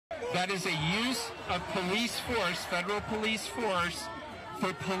That is a use of police force, federal police force,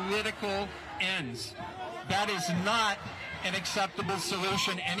 for political ends. That is not an acceptable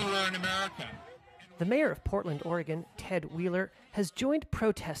solution anywhere in America. The mayor of Portland, Oregon, Ted Wheeler, has joined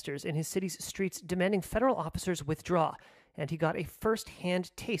protesters in his city's streets demanding federal officers withdraw, and he got a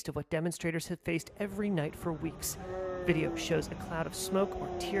first-hand taste of what demonstrators have faced every night for weeks. Video shows a cloud of smoke or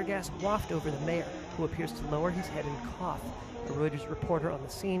tear gas waft over the mayor, who appears to lower his head and cough. A Reuters reporter on the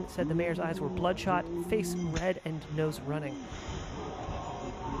scene said the mayor's eyes were bloodshot, face red, and nose running.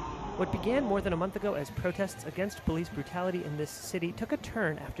 What began more than a month ago as protests against police brutality in this city took a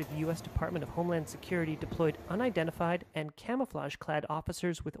turn after the U.S. Department of Homeland Security deployed unidentified and camouflage-clad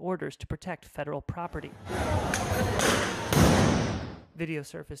officers with orders to protect federal property. Video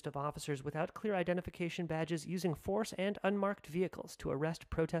surfaced of officers without clear identification badges using force and unmarked vehicles to arrest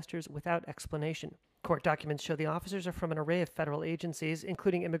protesters without explanation. Court documents show the officers are from an array of federal agencies,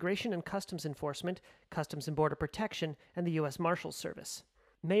 including Immigration and Customs Enforcement, Customs and Border Protection, and the U.S. Marshals Service.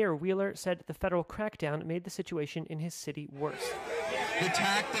 Mayor Wheeler said the federal crackdown made the situation in his city worse. The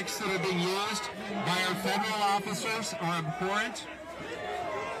tactics that are being used by our federal officers are abhorrent.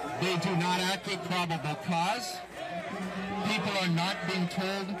 They do not act with probable cause. People are not being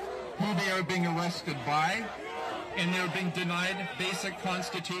told who they are being arrested by, and they're being denied basic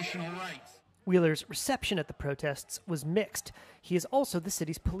constitutional rights. Wheeler's reception at the protests was mixed. He is also the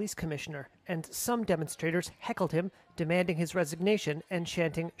city's police commissioner, and some demonstrators heckled him, demanding his resignation and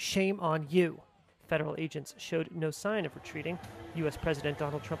chanting, "Shame on you." Federal agents showed no sign of retreating. U.S. President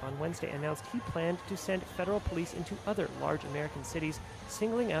Donald Trump on Wednesday announced he planned to send federal police into other large American cities,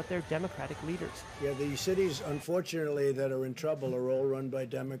 singling out their Democratic leaders. Yeah, the cities, unfortunately, that are in trouble are all run by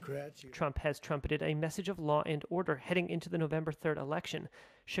Democrats. Trump has trumpeted a message of law and order heading into the November 3rd election.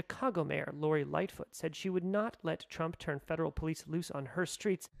 Chicago Mayor Lori Lightfoot said she would not let Trump turn federal police loose on her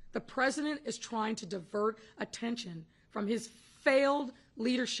streets. The president is trying to divert attention from his failed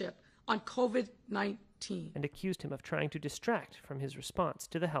leadership on COVID-19. And accused him of trying to distract from his response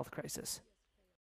to the health crisis.